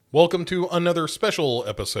Welcome to another special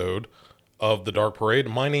episode of The Dark Parade.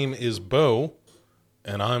 My name is Bo,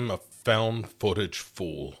 and I'm a found footage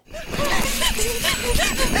fool.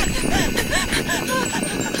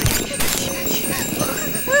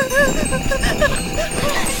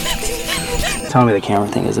 Tell me the camera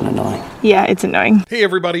thing isn't annoying. Yeah, it's annoying. Hey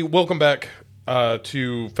everybody, welcome back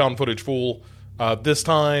to Found Footage Fool. This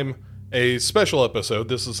time, a special episode.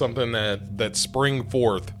 This is something that sprang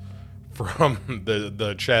forth from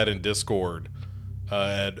the chat and Discord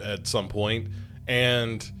at some point.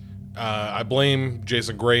 And I blame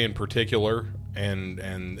Jason Gray in particular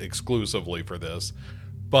and exclusively for this.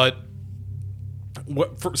 But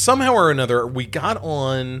somehow or another, we got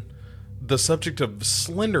on the subject of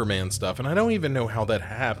Slender Man stuff, and I don't even know how that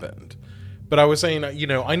happened. But I was saying,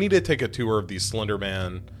 I need to take a tour of these Slender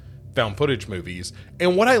Man found footage movies.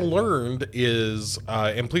 And what I learned is,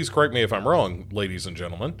 and please correct me if I'm wrong, ladies and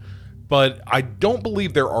gentlemen, but I don't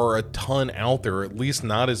believe there are a ton out there, at least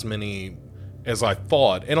not as many as I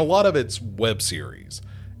thought. And a lot of it's web series.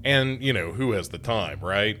 And, who has the time,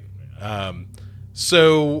 right?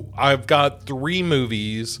 So I've got 3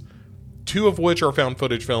 movies, 2 of which are found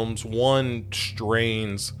footage films. One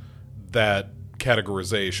strains that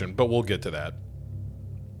categorization, but we'll get to that.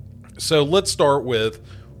 So let's start with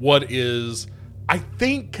what is, I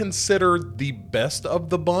think, considered the best of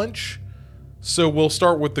the bunch. So we'll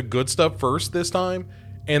start with the good stuff first this time,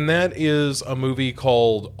 and that is a movie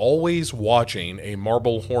called Always Watching, a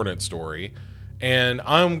Marble Hornet story. And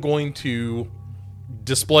I'm going to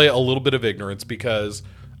display a little bit of ignorance because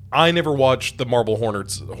I never watched the Marble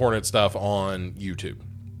Hornet stuff on YouTube.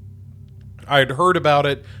 I had heard about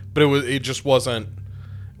it, but it just wasn't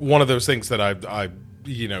one of those things that I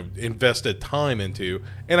invested time into,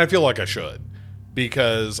 and I feel like I should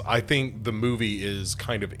because I think the movie is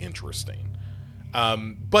kind of interesting.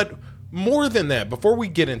 But more than that, before we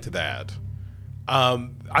get into that,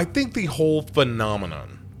 I think the whole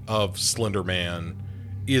phenomenon of Slender Man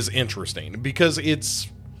is interesting because it's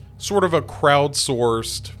sort of a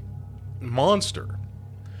crowdsourced monster.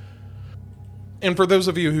 And for those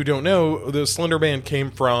of you who don't know, the Slender Man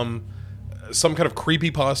came from some kind of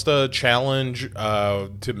creepypasta challenge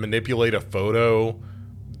to manipulate a photo,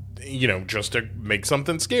 just to make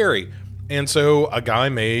something scary. And so a guy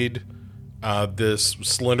made this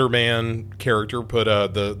Slender Man character, put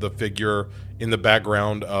the figure in the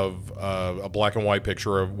background of a black and white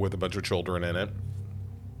picture with a bunch of children in it.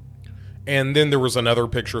 And then there was another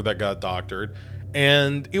picture that got doctored.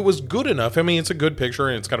 And it was good enough. I mean, it's a good picture,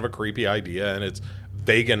 and it's kind of a creepy idea, and it's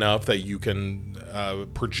vague enough that you can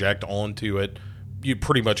project onto it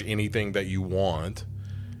pretty much anything that you want.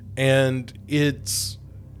 And it's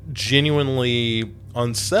genuinely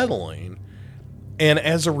unsettling. And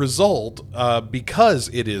as a result, because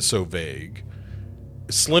it is so vague,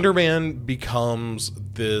 Slender Man becomes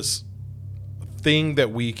this thing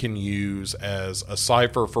that we can use as a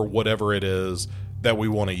cipher for whatever it is that we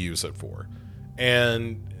want to use it for.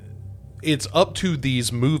 And it's up to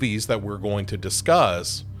these movies that we're going to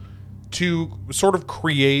discuss to sort of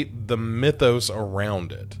create the mythos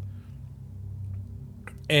around it.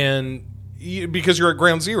 And because you're at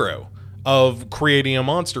ground zero of creating a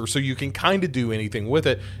monster, so you can kind of do anything with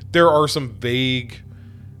it. There are some vague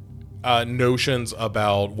notions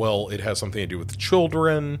about, well, it has something to do with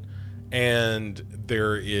children, and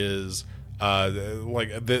there is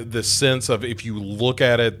like the sense of, if you look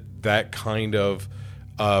at it, that kind of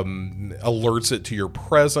alerts it to your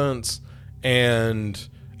presence. And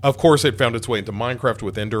of course it found its way into Minecraft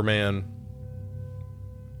with Enderman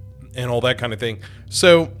and all that kind of thing.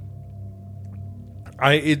 So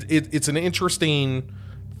it's an interesting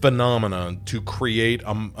phenomenon to create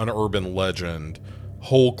an urban legend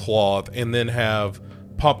whole cloth and then have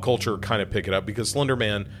pop culture kind of pick it up, because Slender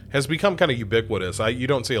Man has become kind of ubiquitous. You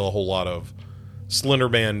don't see a whole lot of Slender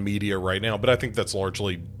Man media right now, but I think that's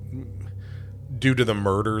largely due to the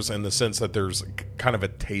murders and the sense that there's kind of a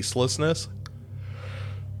tastelessness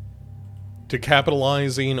to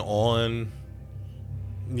capitalizing on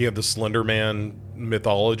the Slender Man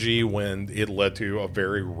mythology when it led to a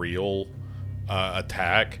very real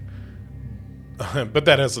attack. But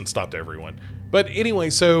that hasn't stopped everyone. But anyway,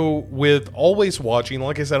 so with Always Watching,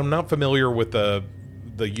 like I said, I'm not familiar with the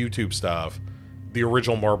YouTube stuff, the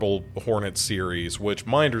original Marble Hornet series, which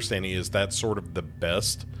my understanding is that's sort of the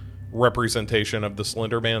best representation of the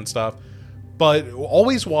Slender Man stuff. But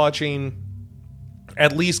Always Watching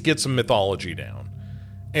at least gets some mythology down.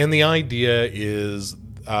 And the idea is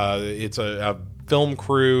it's a film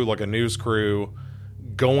crew, like a news crew,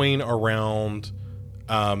 going around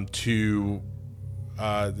to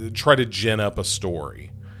try to gin up a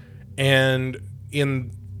story. And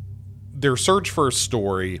in their search for a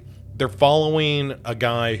story, they're following a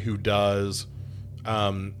guy who does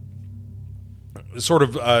sort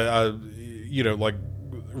of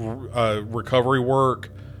recovery work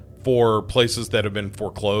for places that have been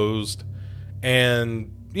foreclosed,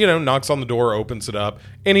 and knocks on the door, opens it up,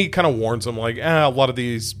 and he kind of warns them like, a lot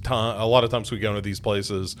of times we go into these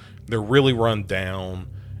places, they're really run down,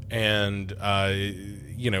 and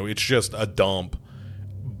it's just a dump.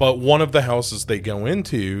 But one of the houses they go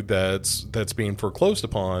into that's being foreclosed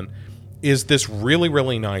upon is this really,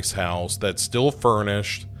 really nice house that's still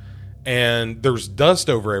furnished, and there's dust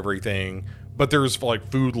over everything, but there's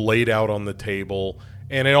like food laid out on the table,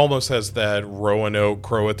 and it almost has that Roanoke,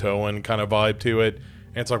 Croatoan kind of vibe to it.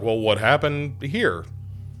 And it's like, well, what happened here?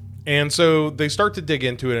 And so they start to dig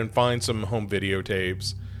into it and find some home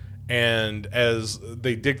videotapes. And as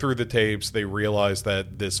they dig through the tapes, they realize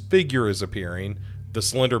that this figure is appearing, the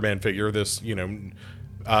Slender Man figure, this,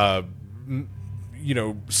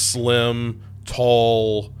 slim,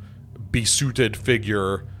 tall, besuited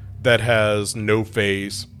figure that has no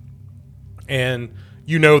face. And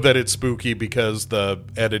that it's spooky because the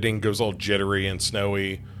editing goes all jittery and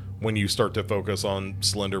snowy when you start to focus on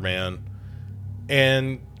Slender Man.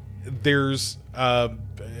 And there's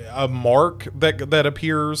a mark that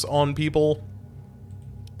appears on people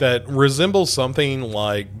that resembles something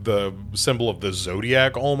like the symbol of the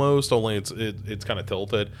zodiac almost, only it's kind of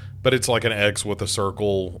tilted, but it's like an X with a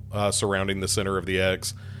circle surrounding the center of the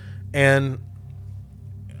X. And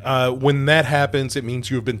when that happens, it means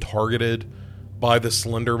you have been targeted by the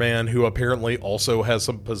Slender Man, who apparently also has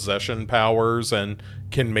some possession powers and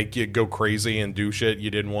can make you go crazy and do shit you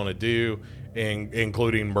didn't want to do,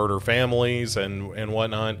 including murder families and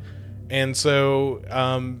whatnot. And so,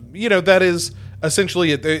 that is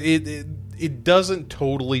essentially it. It doesn't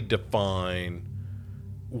totally define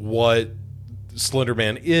what Slender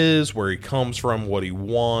Man is, where he comes from, what he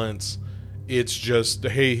wants. It's just,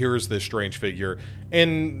 hey, here's this strange figure,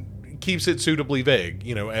 and keeps it suitably vague,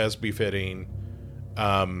 as befitting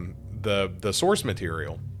the source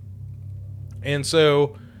material. And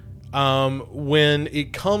so when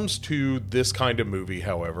it comes to this kind of movie,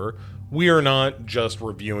 however, we are not just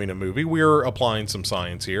reviewing a movie, we're applying some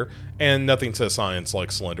science here, and nothing says science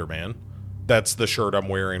like Slender Man. That's the shirt I'm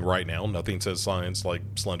wearing right now. Nothing says science like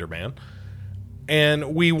Slender Man.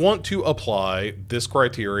 And we want to apply this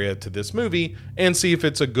criteria to this movie and see if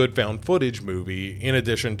it's a good found footage movie in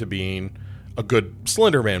addition to being a good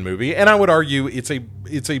Slender Man movie. And I would argue it's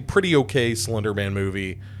a pretty okay Slender Man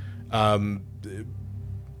movie.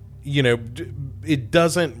 It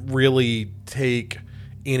doesn't really take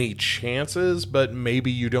any chances, but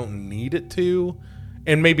maybe you don't need it to.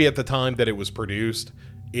 And maybe at the time that it was produced,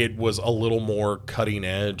 it was a little more cutting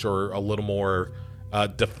edge or a little more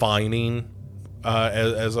defining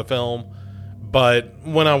as a film. But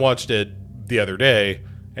when I watched it the other day,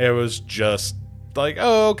 it was just like,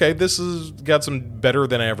 oh, okay, this has got some better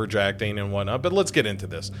than average acting and whatnot, but let's get into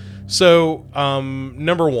this. So,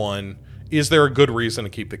 number one, is there a good reason to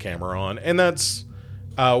keep the camera on? And that's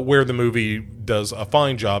where the movie does a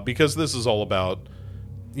fine job, because this is all about,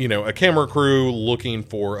 a camera crew looking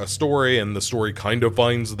for a story, and the story kind of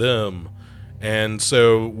finds them. And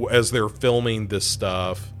so as they're filming this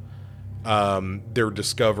stuff, they're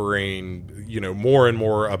discovering, more and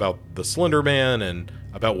more about the Slender Man and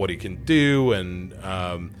about what he can do, and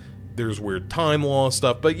there's weird time law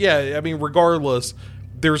stuff. But yeah, I mean, regardless,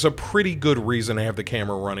 there's a pretty good reason to have the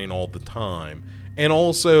camera running all the time. And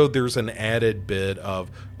also, there's an added bit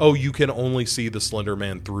of, you can only see the Slender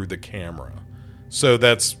Man through the camera. So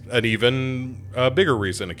that's an even bigger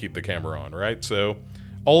reason to keep the camera on, right? So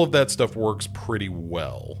all of that stuff works pretty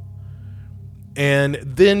well. And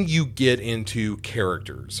then you get into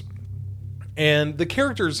characters. And the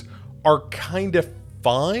characters are kind of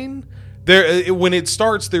fine. When it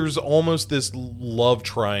starts, there's almost this love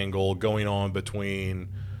triangle going on between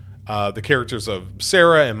the characters of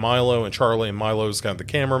Sarah and Milo, and Charlie, and Milo's kind of the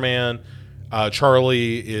cameraman.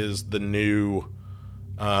 Charlie is the new,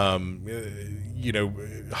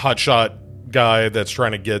 hotshot guy that's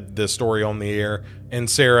trying to get this story on the air, and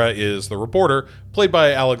Sarah is the reporter, played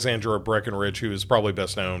by Alexandra Breckenridge, who is probably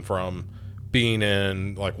best known from being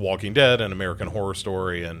in like Walking Dead and American Horror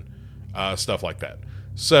Story and stuff like that.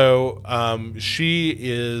 So she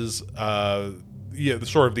is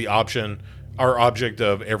sort of the object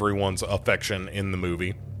of everyone's affection in the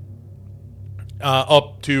movie,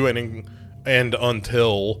 up to and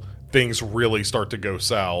until things really start to go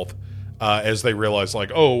south, as they realize, like,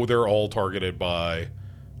 they're all targeted by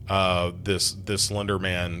this Slender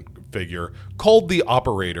Man figure called the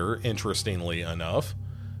Operator, interestingly enough.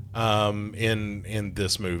 in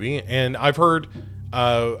this movie. And I've heard,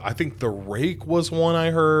 I think The Rake was one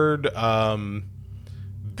I heard,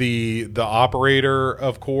 the Operator,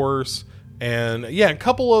 of course, and yeah, a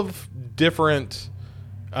couple of different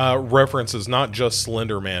references, not just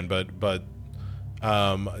Slender Man, but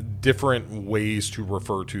different ways to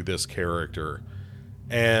refer to this character.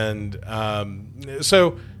 And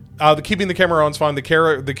so keeping the camera on is fine. The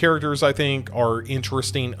characters, I think, are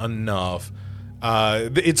interesting enough.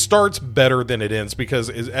 It starts better than it ends, because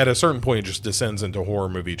at a certain point it just descends into horror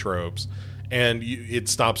movie tropes, and it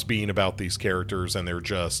stops being about these characters and they're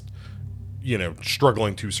just,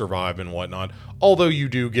 struggling to survive and whatnot. Although you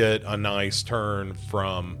do get a nice turn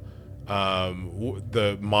from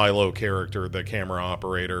the Milo character, the camera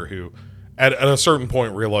operator, who at a certain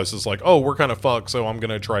point realizes, like, oh, we're kind of fucked, so I'm going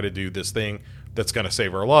to try to do this thing that's going to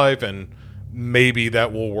save our life, and maybe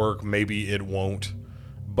that will work, maybe it won't.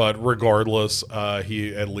 But regardless,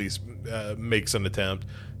 he at least makes an attempt.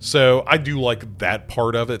 So I do like that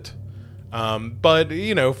part of it. But,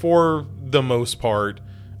 for the most part,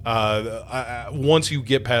 once you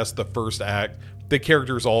get past the first act, the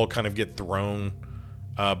characters all kind of get thrown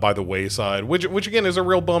by the wayside, which again is a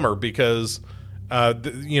real bummer, because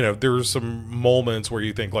there's some moments where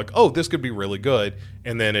you think, like, oh, this could be really good,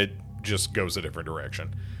 and then it just goes a different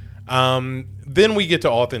direction. Then we get to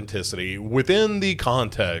authenticity. Within the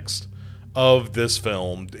context of this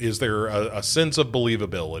film, is there a sense of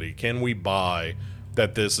believability? Can we buy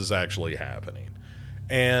that this is actually happening?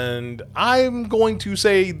 And I'm going to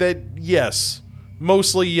say that yes,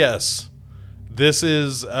 mostly yes. This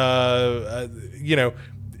is, it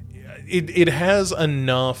has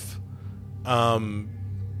enough,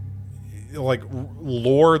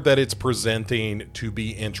 lore that it's presenting to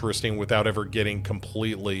be interesting without ever getting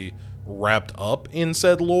completely wrapped up in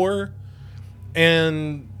said lore.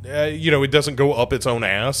 And, it doesn't go up its own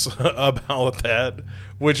ass about that,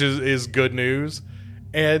 which is good news.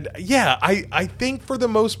 And yeah, I think for the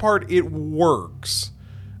most part it works.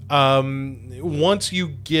 Once you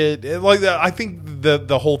get, like, I think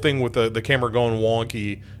the whole thing with the camera going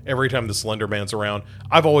wonky every time the Slender Man's around,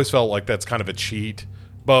 I've always felt like that's kind of a cheat.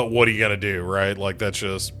 But what are you gonna do, right? Like, that's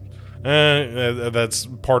just that's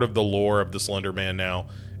part of the lore of the Slender Man now.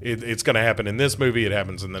 It's gonna happen in this movie. It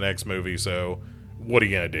happens in the next movie. So what are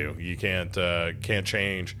you gonna do? You can't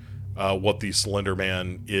change what the Slender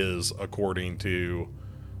Man is according to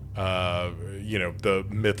the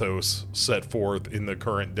mythos set forth in the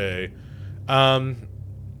current day. But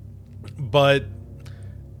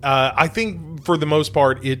I think for the most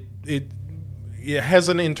part it has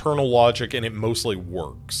an internal logic, and it mostly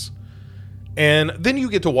works. And then you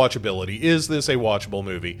get to watchability. Is this a watchable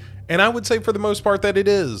movie? And I would say for the most part that it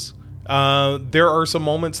is. There are some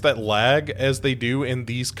moments that lag, as they do in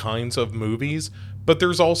these kinds of movies, but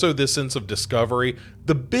there's also this sense of discovery.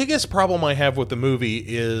 The biggest problem I have with the movie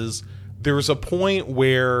is there's a point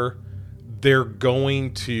where they're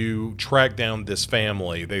going to track down this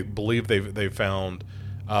family. They believe they've found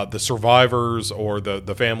the survivors, or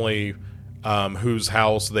the family whose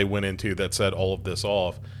house they went into that set all of this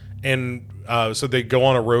off. And so they go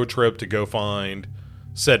on a road trip to go find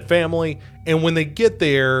said family. And when they get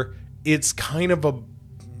there, it's kind of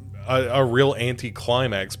a real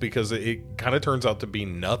anticlimax, because it kind of turns out to be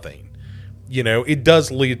nothing. It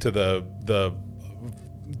does lead to the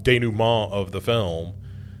denouement of the film,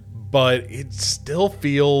 but it still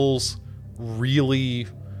feels really,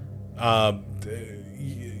 like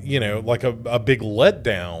a big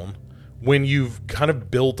letdown when you've kind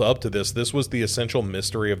of built up to this. This was the essential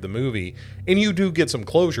mystery of the movie, and you do get some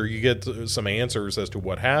closure. You get some answers as to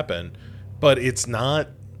what happened, but it's not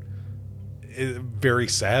very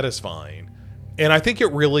satisfying. And I think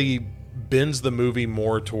it really bends the movie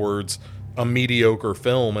more towards a mediocre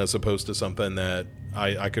film, as opposed to something that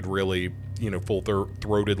I could really,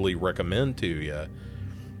 full-throatedly recommend to you.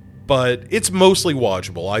 But it's mostly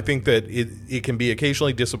watchable. I think that it can be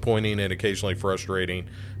occasionally disappointing and occasionally frustrating,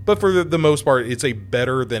 but for the most part, it's a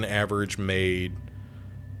better than average made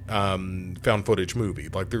found footage movie.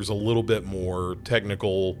 Like, there's a little bit more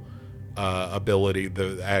technical ability.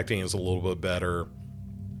 The acting is a little bit better.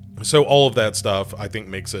 So all of that stuff, I think,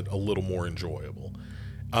 makes it a little more enjoyable.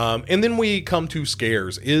 And then we come to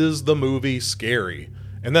scares. Is the movie scary?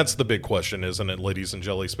 And that's the big question, isn't it, ladies and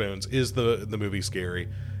jelly spoons? Is the movie scary?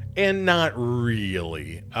 And not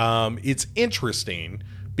really. It's interesting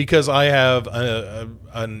because I have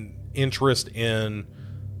an interest in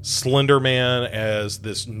Slender Man as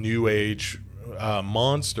this new age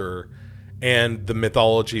monster and the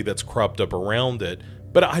mythology that's cropped up around it.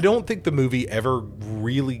 But I don't think the movie ever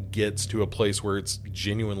really gets to a place where it's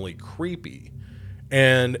genuinely creepy.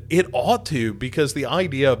 And it ought to, because the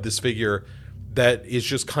idea of this figure that is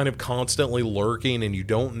just kind of constantly lurking and you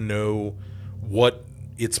don't know what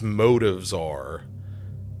its motives are.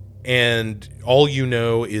 And all you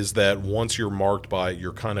know is that once you're marked by it,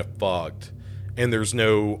 you're kind of fucked. And there's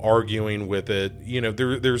no arguing with it. You know,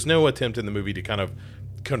 there's no attempt in the movie to kind of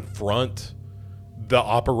confront the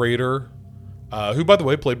operator, who, by the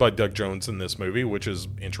way, played by Doug Jones in this movie, which is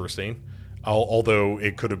interesting. Although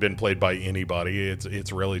it could have been played by anybody.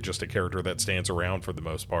 It's really just a character that stands around for the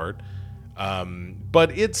most part.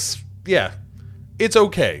 But it's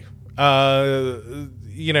okay.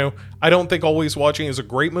 You know, I don't think Always Watching is a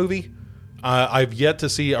great movie. I've yet to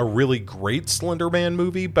see a really great Slender Man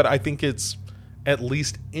movie, but I think it's at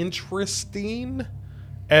least interesting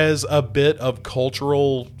as a bit of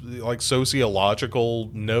cultural, like, sociological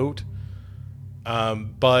note.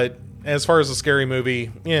 But as far as a scary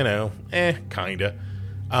movie, you know, kinda.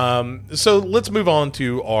 So let's move on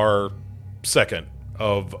to our second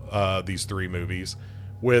of these three movies.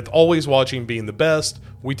 With Always Watching being the best,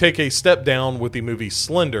 we take a step down with the movie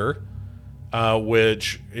Slender,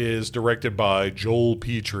 which is directed by Joel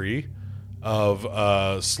Petrie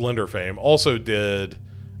of Slender fame. Also did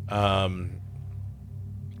a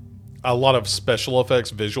lot of special effects,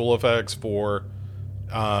 visual effects for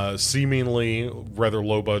seemingly rather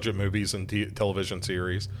low-budget movies and television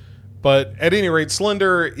series. But at any rate,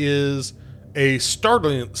 Slender is a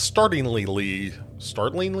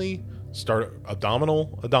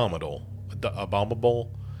abominable,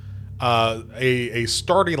 a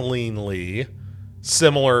startlingly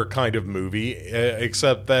similar kind of movie,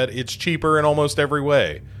 except that it's cheaper in almost every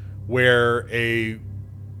way, where a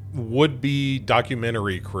would-be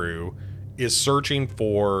documentary crew is searching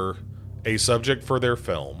for a subject for their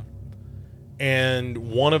film, and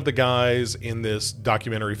one of the guys in this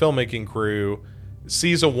documentary filmmaking crew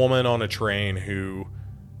sees a woman on a train who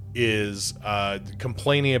is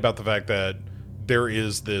complaining about the fact that there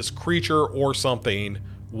is this creature or something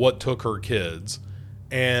what took her kids,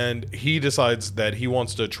 and he decides that he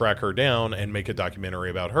wants to track her down and make a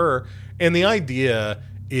documentary about her. And the idea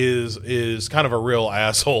is kind of a real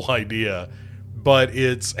asshole idea, but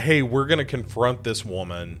it's, hey, we're going to confront this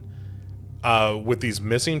woman with these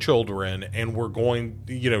missing children, and we're going,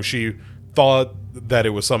 you know, she thought that it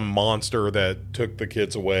was some monster that took the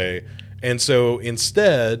kids away, and so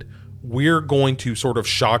instead we're going to sort of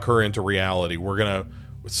shock her into reality. We're going to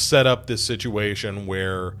set up this situation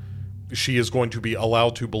where she is going to be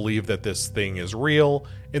allowed to believe that this thing is real,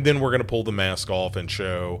 and then we're going to pull the mask off and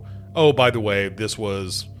show, oh, by the way, this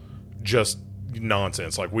was just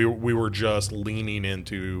nonsense. Like, we were just leaning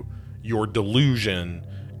into your delusion,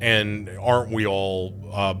 and aren't we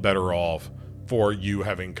all better off for you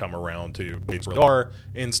having come around to what they are,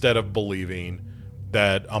 instead of believing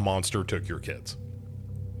that a monster took your kids.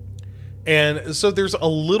 And so there's a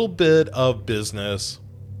little bit of business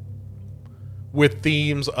with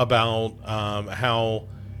themes about how,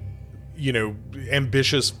 you know,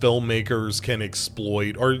 ambitious filmmakers can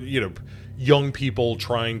exploit, or, you know, young people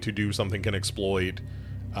trying to do something can exploit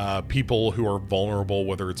people who are vulnerable,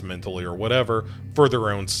 whether it's mentally or whatever, for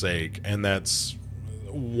their own sake. And that's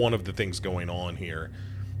one of the things going on here.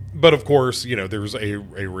 But of course, you know, there's a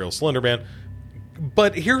real Slender Man.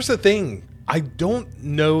 But here's the thing. I don't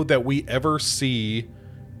know that we ever see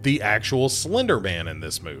the actual Slender Man in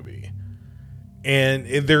this movie. And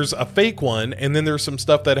there's a fake one, and then there's some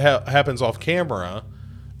stuff that happens off camera.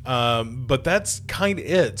 But that's kind of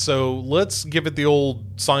it. So let's give it the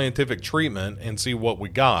old scientific treatment and see what we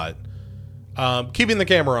got. Keeping the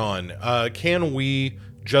camera on. Can we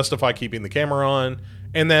justify keeping the camera on?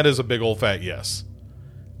 And that is a big old fat yes.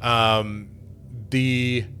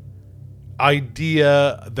 The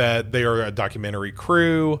idea that they are a documentary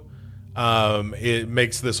crew, it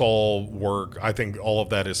makes this all work. I think all of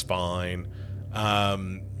that is fine.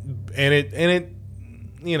 And it,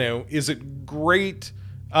 you know, is it great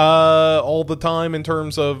all the time in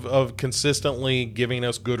terms of consistently giving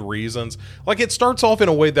us good reasons? Like, it starts off in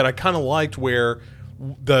a way that I kind of liked, where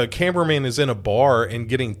the cameraman is in a bar and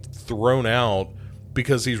getting thrown out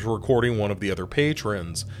because he's recording one of the other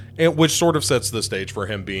patrons, and which sort of sets the stage for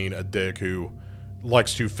him being a dick who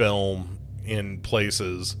likes to film in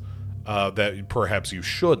places that perhaps you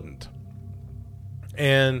shouldn't.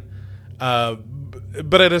 And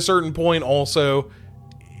but at a certain point also,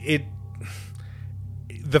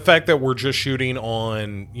 the fact that we're just shooting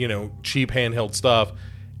on, you know, cheap handheld stuff,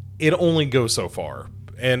 it only goes so far.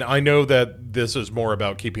 And I know that this is more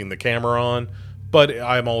about keeping the camera on, but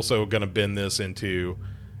I'm also going to bend this into,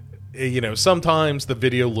 you know, sometimes the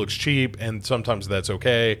video looks cheap and sometimes that's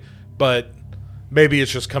okay. But maybe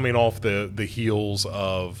it's just coming off the heels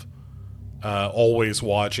of Always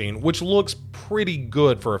Watching, which looks pretty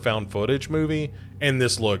good for a found footage movie, and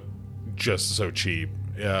this looked just so cheap.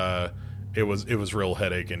 It was real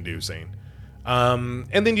headache inducing. And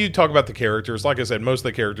then you talk about the characters. Like I said, most of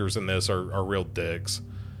the characters in this are real dicks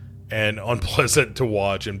and unpleasant to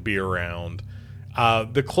watch and be around.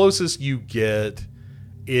 The closest you get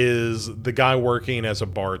is the guy working as a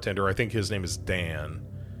bartender. I think his name is Dan.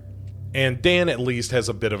 And Dan at least has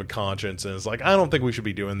a bit of a conscience and is like, I don't think we should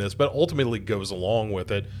be doing this, but ultimately goes along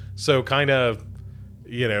with it. So kind of,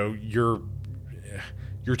 you're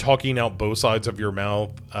talking out both sides of your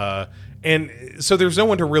mouth. And so there's no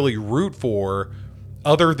one to really root for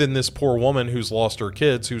other than this poor woman who's lost her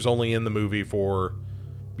kids, who's only in the movie for,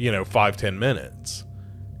 5-10 minutes.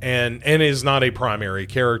 And is not a primary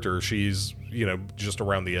character. She's, just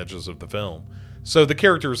around the edges of the film. So the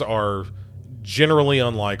characters are generally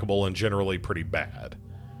unlikable and generally pretty bad.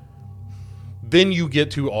 Then you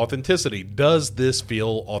get to authenticity. Does this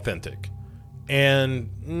feel authentic? And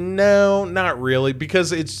no, not really,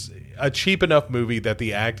 because it's a cheap enough movie that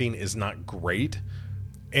the acting is not great.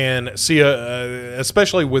 And see,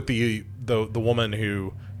 especially with the woman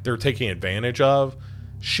who they're taking advantage of,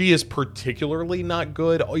 she is particularly not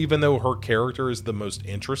good, even though her character is the most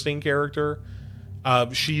interesting character.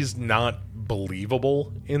 She's not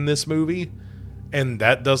believable in this movie, and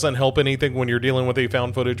that doesn't help anything when you're dealing with a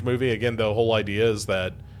found footage movie. Again, the whole idea is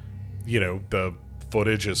that, the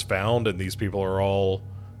footage is found and these people are all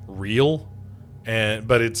real,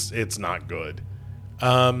 but it's not good.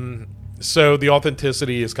 So the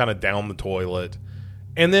authenticity is kind of down the toilet.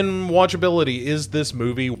 And then watchability. Is this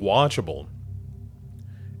movie watchable?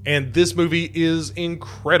 And this movie is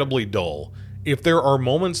incredibly dull. If there are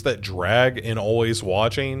moments that drag in Always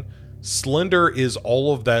Watching, Slender is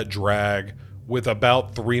all of that drag with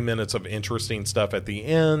about 3 minutes of interesting stuff at the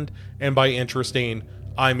end. And by interesting,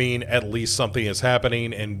 I mean at least something is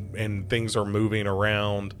happening and things are moving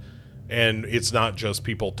around. And it's not just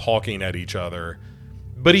people talking at each other.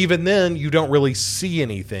 But even then, you don't really see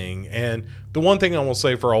anything. And the one thing I will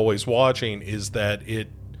say for Always Watching is that it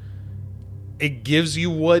gives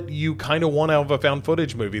you what you kind of want out of a found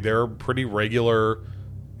footage movie. There are pretty regular,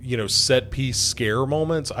 set piece scare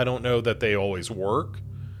moments. I don't know that they always work,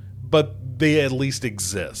 but they at least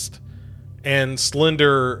exist. And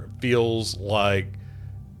Slender feels like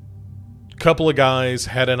a couple of guys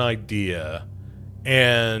had an idea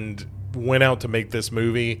and went out to make this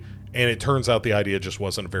movie, and it turns out the idea just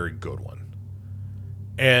wasn't a very good one.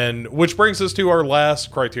 And which brings us to our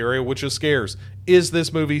last criteria, which is scares. Is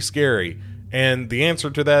this movie scary? And the answer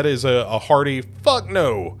to that is a hearty fuck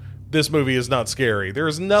no. This movie is not scary. There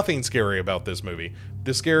is nothing scary about this movie.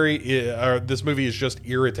 This movie is just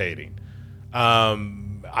irritating.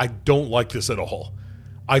 I don't like this at all.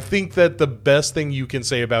 I think that the best thing you can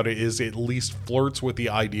say about it is it at least flirts with the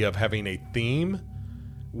idea of having a theme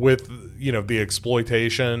with, the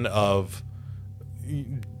exploitation of,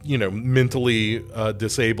 mentally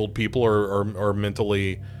disabled people or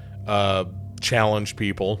mentally challenged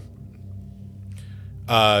people.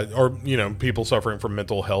 Or people suffering from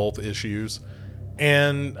mental health issues.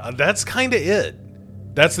 And that's kind of it.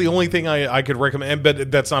 That's the only thing I could recommend.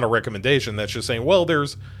 But that's not a recommendation. That's just saying, well,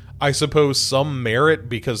 there's, I suppose, some merit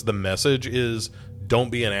because the message is don't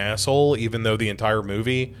be an asshole, even though the entire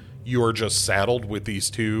movie you are just saddled with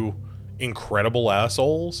these two incredible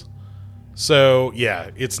assholes. So,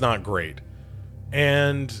 yeah, it's not great.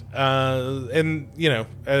 And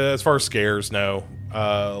as far as scares, no.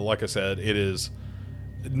 Like I said, it is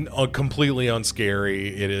completely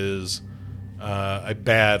unscary. It is a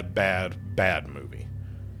bad movie.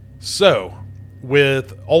 So,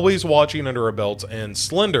 with Always Watching under our belts and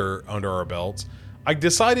Slender under our belts, I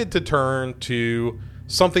decided to turn to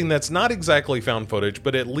something that's not exactly found footage,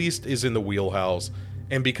 but at least is in the wheelhouse.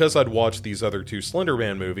 And because I'd watched these other two Slender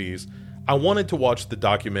Man movies, I wanted to watch the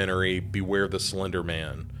documentary Beware the Slender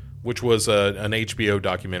Man, which was an HBO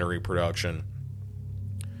documentary production.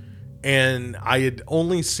 And I had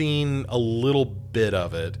only seen a little bit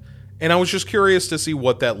of it, and I was just curious to see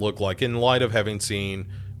what that looked like in light of having seen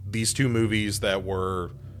these two movies that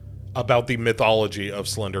were about the mythology of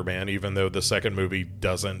Slender Man, even though the second movie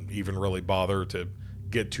doesn't even really bother to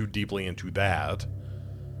get too deeply into that.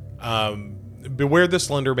 Beware the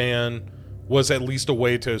Slender Man was at least a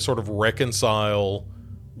way to sort of reconcile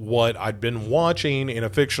what I'd been watching in a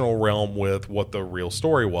fictional realm with what the real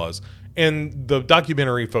story was. And the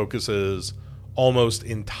documentary focuses almost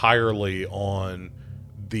entirely on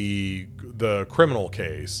the criminal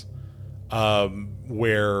case,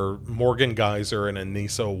 where Morgan Geyser and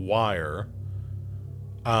Anissa Weier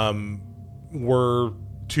were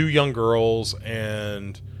two young girls,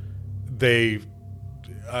 and they,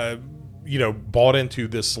 bought into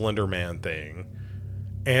this Slender Man thing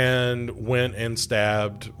and went and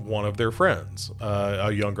stabbed one of their friends,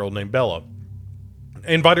 a young girl named Bella.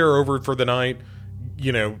 Invited her over for the night,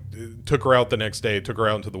 took her out the next day, took her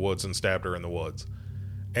out into the woods and stabbed her in the woods.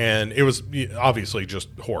 And it was obviously just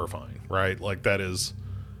horrifying, right? Like, that is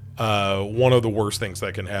one of the worst things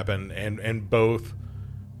that can happen. And both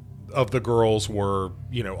of the girls were,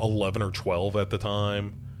 11 or 12 at the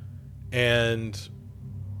time. And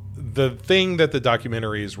the thing that the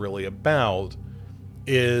documentary is really about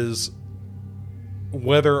is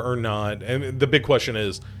whether or not, and the big question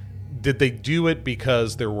is, did they do it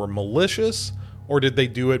because they were malicious, or did they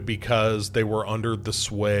do it because they were under the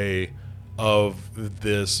sway of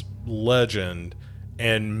this legend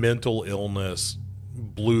and mental illness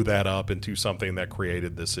blew that up into something that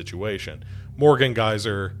created this situation? Morgan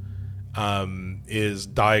Geyser is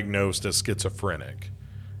diagnosed as schizophrenic,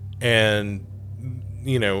 and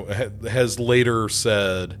has later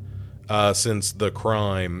said since the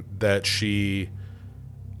crime that she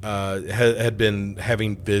had been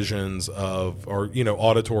having visions of, or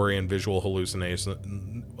auditory and visual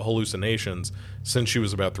hallucinations since she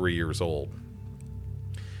was about 3 years old.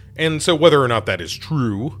 And so whether or not that is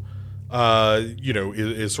true,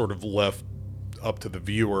 is sort of left up to the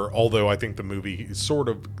viewer, although I think the movie sort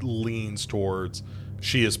of leans towards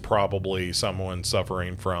she is probably someone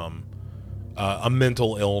suffering from a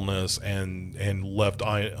mental illness and left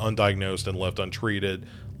undiagnosed and left untreated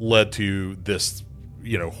led to this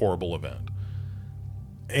horrible event.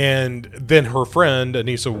 And then her friend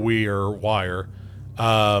Anissa Wire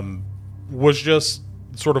was just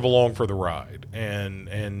sort of along for the ride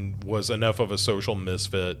and was enough of a social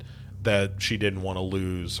misfit that she didn't want to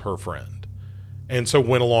lose her friend, and so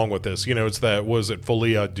went along with this. It's that, was it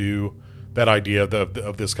folie à deux, that idea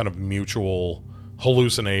of this kind of mutual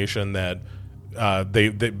hallucination that they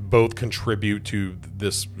both contribute to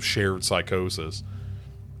this shared psychosis.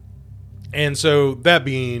 And so that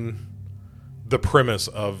being the premise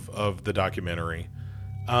of the documentary,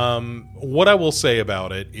 what I will say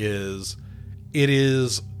about it is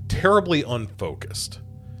terribly unfocused,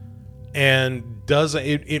 and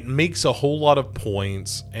it makes a whole lot of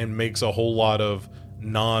points and makes a whole lot of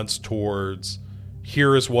nods towards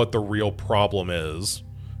here is what the real problem is,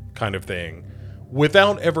 kind of thing,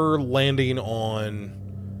 without ever landing on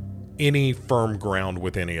any firm ground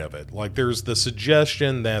with any of it. Like, there's the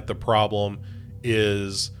suggestion that the problem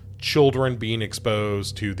is children being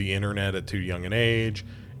exposed to the internet at too young an age,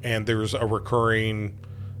 and there's a recurring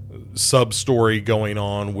sub-story going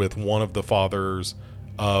on with one of the fathers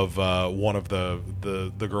of one of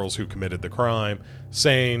the girls who committed the crime,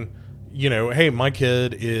 saying, hey, my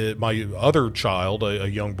other child, a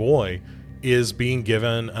young boy, is being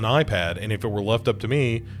given an iPad, and if it were left up to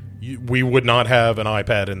me, we would not have an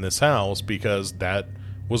iPad in this house, because that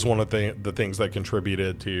was one of the things that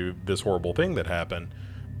contributed to this horrible thing that happened.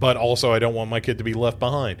 But also, I don't want my kid to be left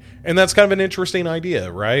behind. And that's kind of an interesting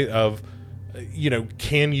idea, right? Of,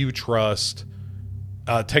 can you trust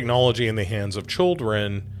technology in the hands of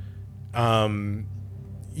children, even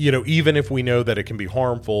if we know that it can be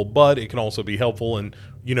harmful, but it can also be helpful. And,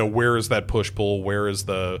 where is that push-pull? Where is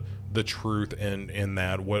the truth in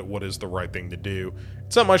that? What is the right thing to do?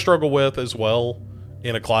 It's something I struggle with as well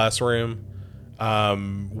in a classroom,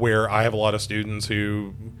 where I have a lot of students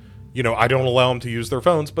who, I don't allow them to use their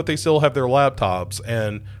phones, but they still have their laptops.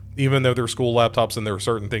 And even though they're school laptops and there are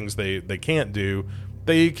certain things they can't do,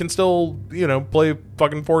 they can still, play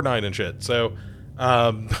fucking Fortnite and shit. So,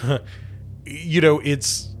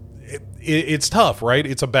 it's tough, right?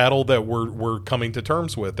 It's a battle that we're coming to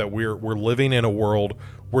terms with, that we're living in a world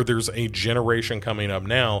where there's a generation coming up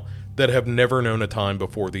now that have never known a time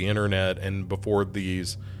before the internet and before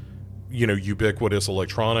these, ubiquitous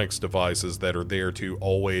electronics devices that are there to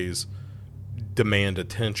always demand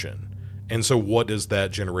attention. And so what does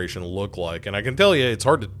that generation look like? And I can tell you, it's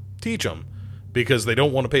hard to teach them, because they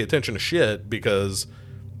don't want to pay attention to shit, because,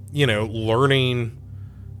 learning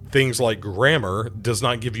things like grammar does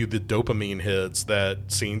not give you the dopamine hits that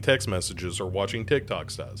seeing text messages or watching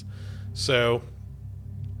TikToks does. So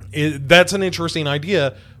that's an interesting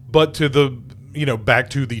idea, but back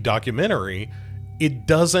to the documentary, it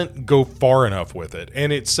doesn't go far enough with it.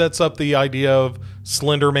 And it sets up the idea of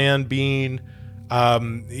Slender Man being,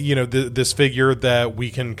 this figure that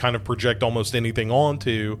we can kind of project almost anything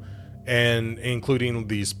onto, and including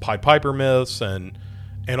these Pied Piper myths and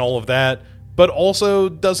all of that, but also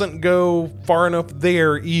doesn't go far enough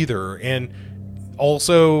there either, and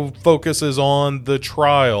also focuses on the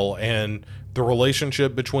trial and the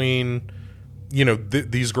relationship between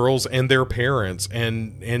these girls and their parents,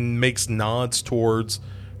 and makes nods towards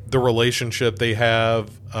the relationship they have,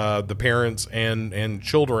 the parents and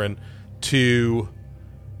children, to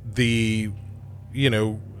the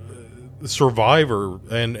survivor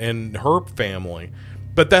and her family.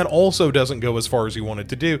 But that also doesn't go as far as you want it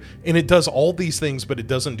to do. And it does all these things, but it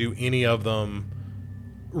doesn't do any of them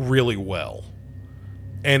really well.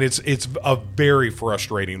 And it's a very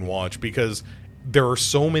frustrating watch, because there are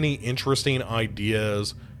so many interesting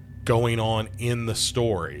ideas going on in the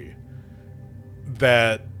story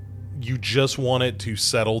that you just want it to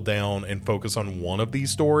settle down and focus on one of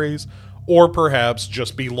these stories, or perhaps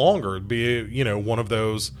just be longer, be one of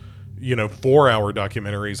those 4-hour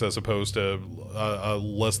documentaries as opposed to a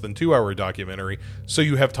less than 2-hour documentary, so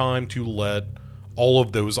you have time to let all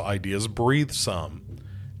of those ideas breathe some.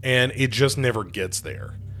 And it just never gets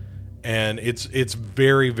there, and it's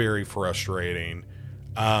very, very frustrating.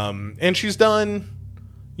 And she's done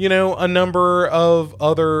a number of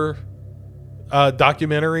other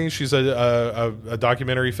documentaries. She's a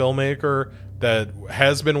documentary filmmaker that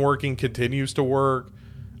has been working, continues to work.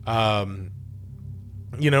 I'm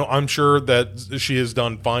sure that she has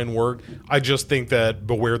done fine work. I just think that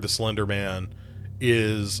Beware the Slender Man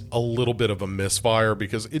is a little bit of a misfire,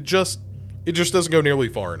 because it just doesn't go nearly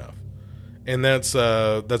far enough, and that's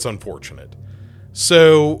unfortunate.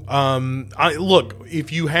 So, look,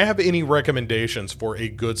 if you have any recommendations for a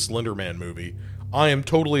good Slender Man movie, I am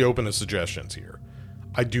totally open to suggestions here.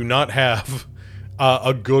 I do not have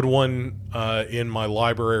a good one in my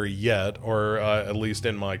library yet, or at least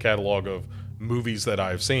in my catalog of movies that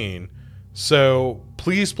I've seen. So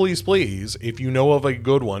please, please, please, if you know of a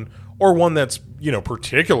good one, or one that's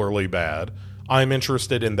particularly bad, I'm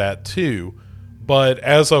interested in that too. But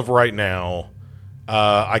as of right now,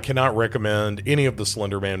 I cannot recommend any of the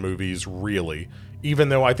Slender Man movies, really, even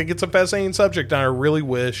though I think it's a fascinating subject, and I really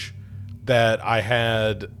wish that I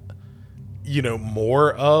had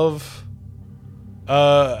more of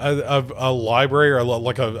a library, or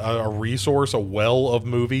like a resource, a well of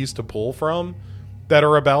movies to pull from that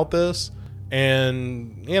are about this.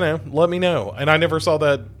 And let me know. And I never saw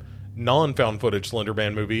that non-found footage Slender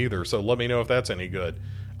Man movie either, so let me know if that's any good.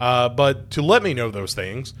 But to let me know those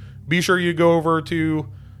things, be sure you go over to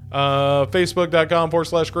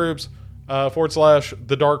facebook.com/groups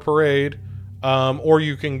 /The Dark Parade, or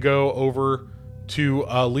you can go over to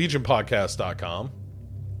legionpodcast.com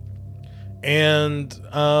and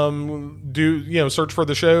do search for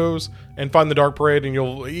the shows and find The Dark Parade,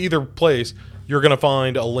 and either place you're going to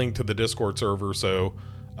find a link to the Discord server. So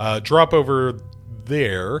drop over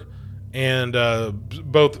there and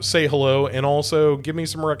both say hello and also give me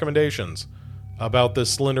some recommendations about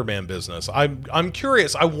this Slender Man business. I'm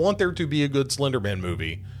curious. I want there to be a good Slender Man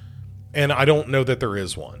movie, and I don't know that there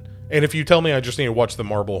is one. And if you tell me I just need to watch the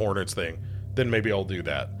Marble Hornets thing, then maybe I'll do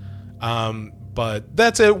that. But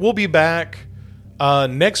that's it. We'll be back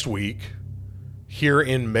next week here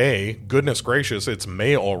in May. Goodness gracious, it's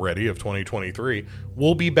May already of 2023.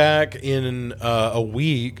 We'll be back in a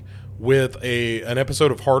week with an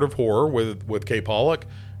episode of Heart of Horror with Kay Pollock.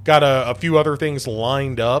 Got a few other things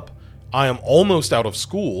lined up. I am almost out of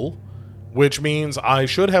school, which means I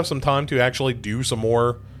should have some time to actually do some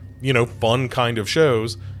more, fun kind of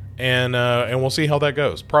shows, and we'll see how that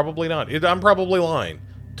goes. Probably not. I'm probably lying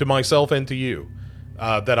to myself and to you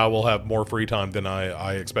that I will have more free time than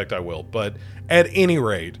I expect I will. But at any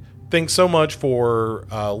rate, thanks so much for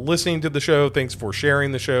listening to the show. Thanks for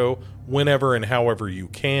sharing the show whenever and however you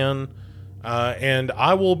can. And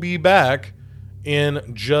I will be back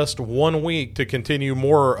in just 1 week to continue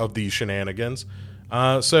more of these shenanigans.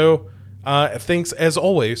 So thanks as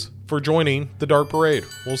always for joining the Dark Parade.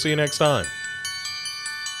 We'll see you next time.